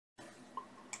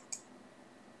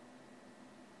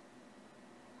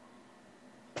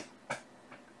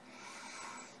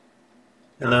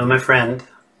Hello, my friend.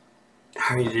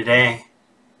 How are you today?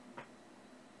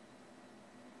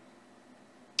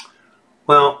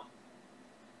 Well,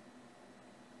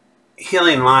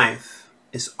 healing life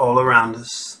is all around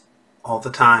us all the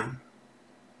time.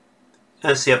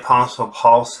 As the Apostle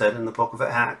Paul said in the book of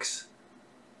Acts,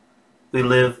 we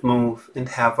live, move, and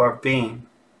have our being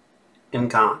in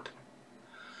God.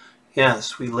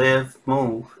 Yes, we live,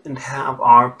 move, and have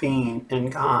our being in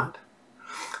God.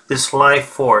 This life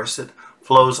force, it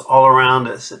flows all around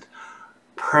us. It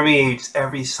permeates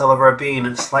every cell of our being.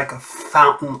 It's like a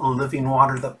fountain of living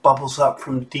water that bubbles up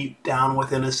from deep down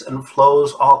within us and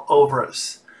flows all over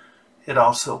us. It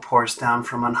also pours down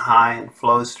from on high and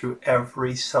flows through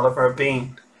every cell of our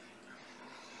being.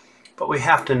 But we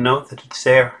have to note that it's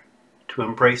there, to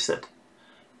embrace it,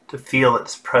 to feel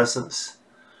its presence.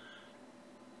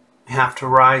 We have to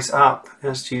rise up,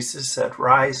 as Jesus said,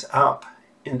 rise up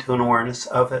into an awareness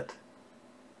of it.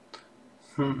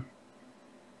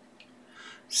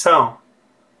 So,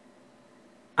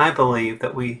 I believe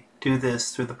that we do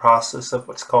this through the process of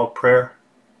what's called prayer.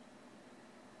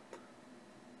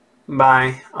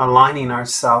 By aligning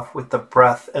ourselves with the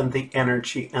breath and the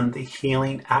energy and the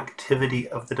healing activity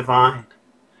of the divine.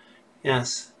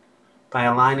 Yes, by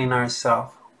aligning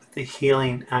ourselves with the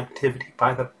healing activity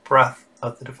by the breath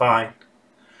of the divine.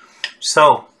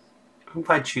 So, I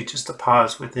invite you just to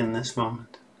pause within this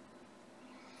moment.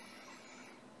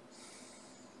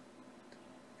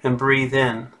 And breathe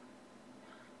in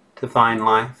divine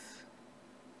life.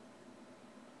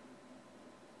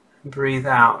 And breathe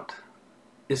out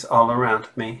is all around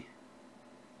me.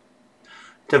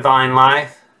 Divine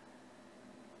life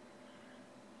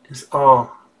is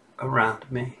all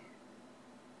around me.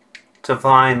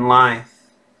 Divine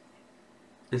life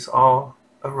is all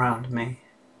around me.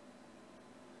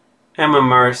 I'm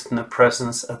immersed in the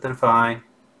presence of the divine.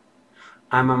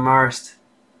 I'm immersed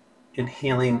in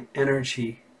healing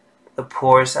energy that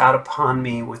pours out upon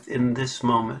me within this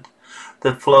moment,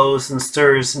 that flows and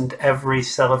stirs into every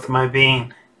cell of my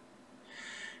being.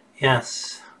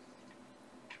 Yes.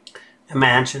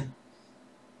 Imagine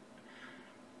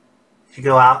you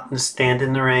go out and stand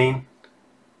in the rain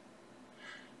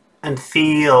and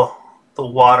feel the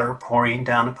water pouring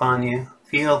down upon you.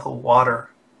 Feel the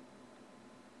water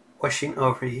washing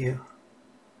over you.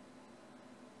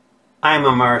 I am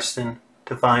immersed in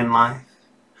divine life.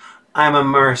 I am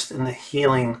immersed in the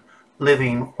healing,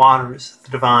 living waters of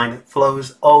the divine. It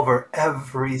flows over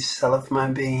every cell of my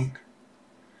being.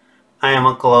 I am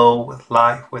aglow with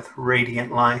life, with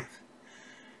radiant life.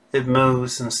 It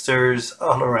moves and stirs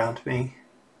all around me.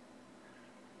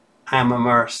 I am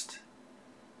immersed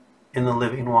in the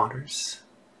living waters.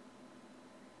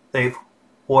 They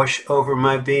wash over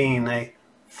my being. They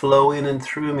flow in and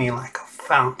through me like a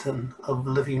fountain of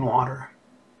living water.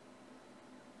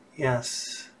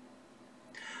 Yes.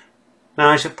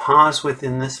 Now as you pause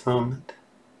within this moment,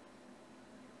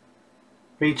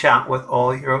 reach out with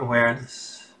all your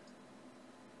awareness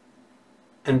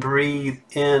and breathe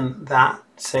in that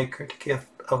sacred gift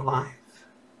of life.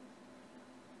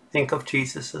 Think of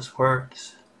Jesus'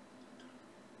 words.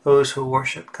 Those who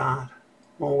worship God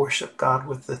will worship God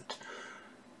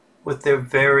with their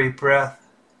very breath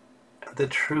and the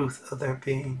truth of their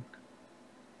being.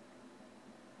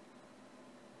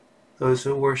 Those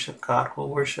who worship God will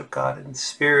worship God in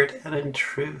spirit and in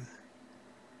truth,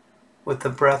 with the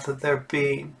breath of their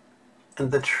being and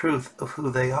the truth of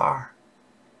who they are.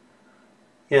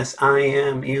 Yes, I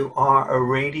am, you are a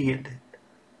radiant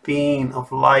being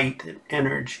of light and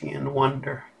energy and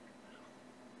wonder.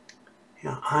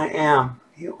 Yeah, I am,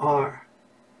 you are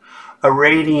a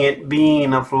radiant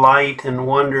being of light and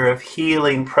wonder, of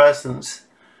healing presence.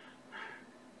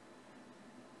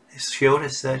 As Yoda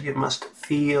said, you must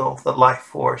feel the life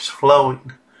force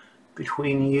flowing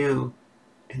between you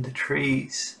and the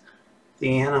trees,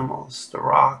 the animals, the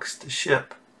rocks, the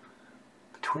ship.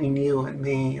 Between you and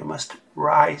me, you must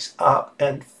rise up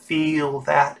and feel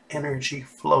that energy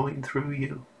flowing through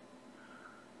you.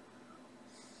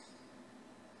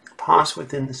 Pause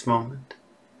within this moment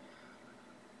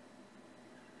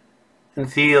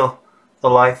and feel the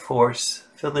life force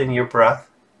filling your breath,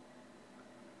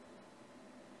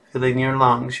 filling your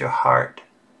lungs, your heart.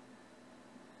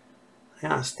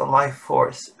 Yes, the life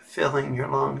force filling your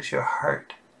lungs, your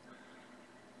heart.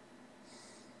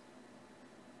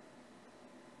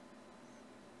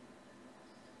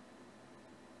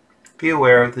 Be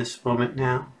aware of this moment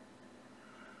now.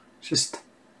 Just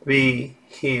be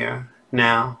here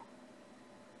now.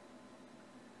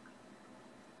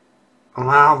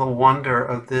 Allow the wonder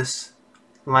of this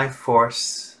life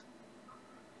force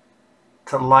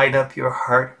to light up your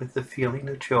heart with the feeling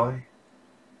of joy.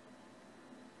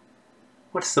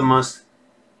 What's the most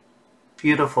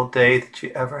beautiful day that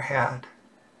you ever had?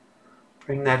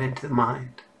 Bring that into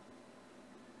mind.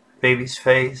 Baby's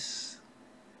face,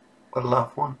 a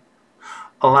loved one.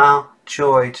 Allow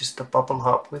joy just to bubble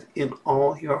up within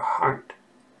all your heart.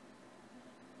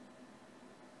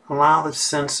 Allow the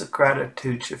sense of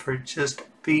gratitude for just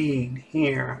being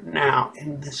here now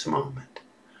in this moment.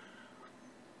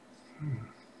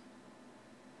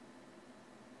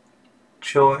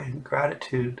 Joy and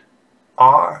gratitude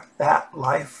are that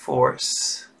life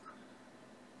force.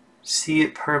 See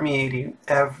it permeating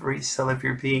every cell of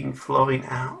your being, flowing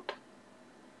out.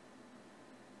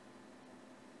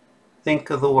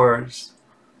 Think of the words,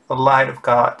 the light of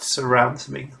God surrounds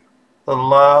me. The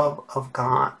love of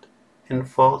God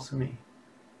enfolds me.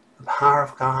 The power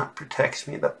of God protects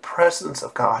me. The presence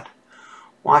of God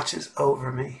watches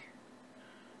over me.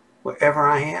 Wherever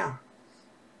I am,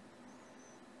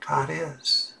 God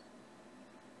is.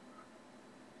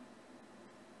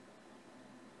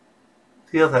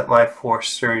 Feel that life force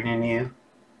stirring in you.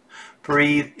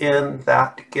 Breathe in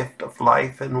that gift of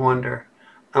life and wonder,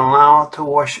 and allow it to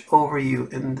wash over you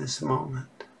in this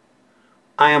moment.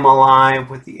 I am alive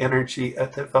with the energy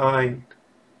of the divine.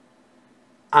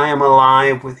 I am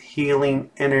alive with healing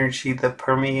energy that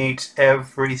permeates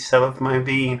every cell of my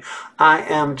being. I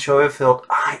am joy-filled.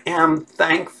 I am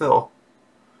thankful.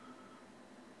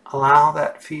 Allow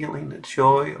that feeling of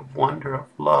joy, of wonder, of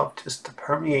love just to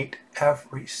permeate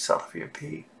every cell of your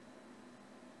being.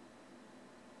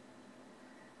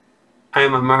 I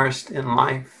am immersed in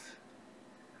life,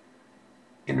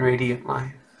 in radiant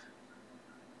life.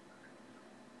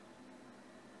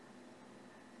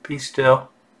 Be still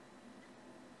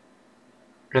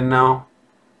and know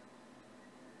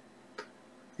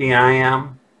the I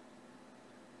am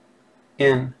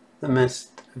in the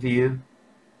midst of you.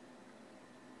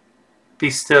 Be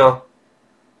still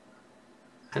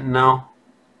and know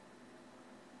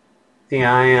the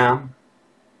I am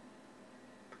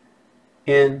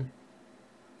in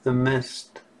the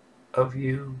midst of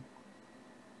you.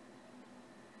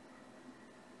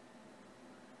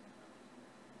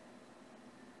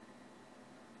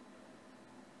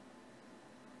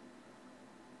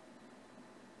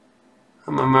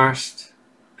 I'm immersed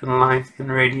in life,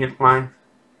 in radiant life.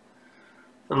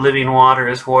 The living water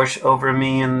is washed over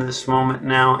me in this moment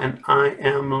now, and I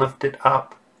am lifted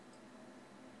up.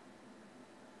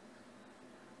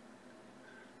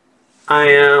 I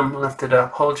am lifted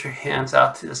up. Hold your hands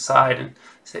out to the side and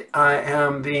say, I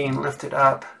am being lifted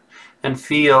up. And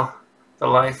feel the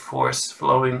life force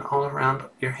flowing all around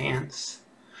your hands.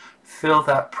 Feel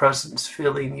that presence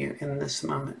filling you in this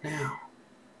moment now.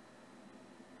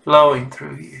 Flowing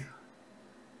through you.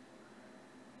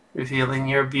 Revealing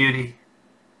your beauty,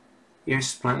 your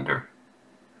splendor,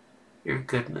 your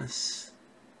goodness.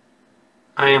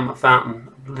 I am a fountain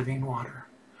of living water.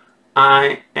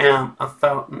 I am a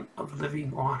fountain of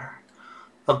living water,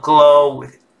 aglow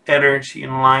with energy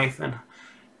and life and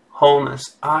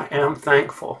wholeness. I am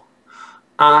thankful.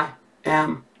 I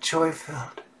am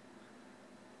joy-filled.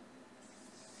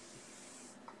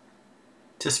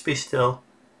 Just be still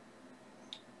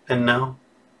and know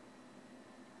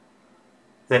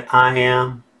that I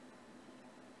am.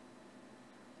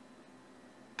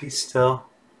 Be still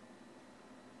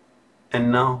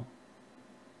and know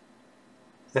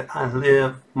that I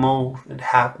live, move, and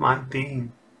have my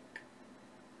being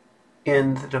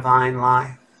in the divine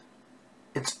life.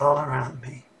 It's all around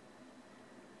me.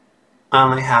 I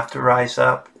only have to rise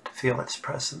up to feel its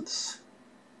presence.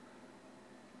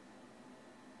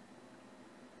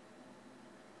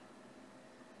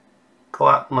 Go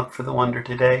out and look for the wonder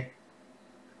today.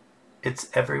 It's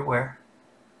everywhere.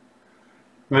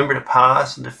 Remember to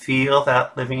pause and to feel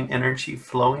that living energy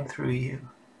flowing through you.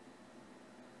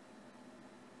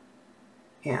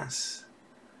 Yes,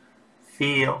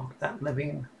 feel that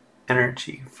living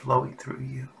energy flowing through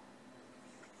you.